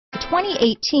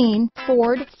2018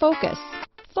 Ford Focus.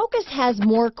 Focus has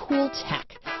more cool tech,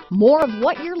 more of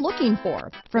what you're looking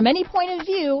for. From any point of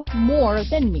view, more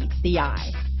than meets the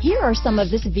eye. Here are some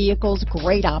of this vehicle's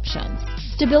great options: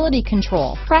 stability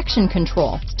control, traction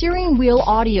control, steering wheel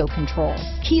audio controls,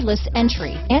 keyless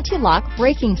entry, anti-lock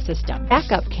braking system,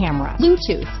 backup camera,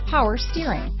 Bluetooth, power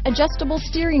steering, adjustable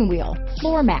steering wheel,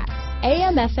 floor mats,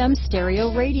 AM/FM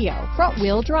stereo radio, front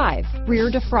wheel drive, rear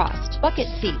defrost, bucket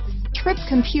seats, trip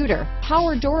computer,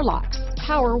 power door locks,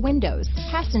 power windows,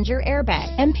 passenger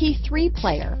airbag, MP3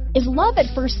 player. Is love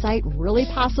at first sight really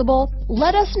possible?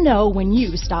 Let us know when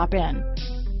you stop in.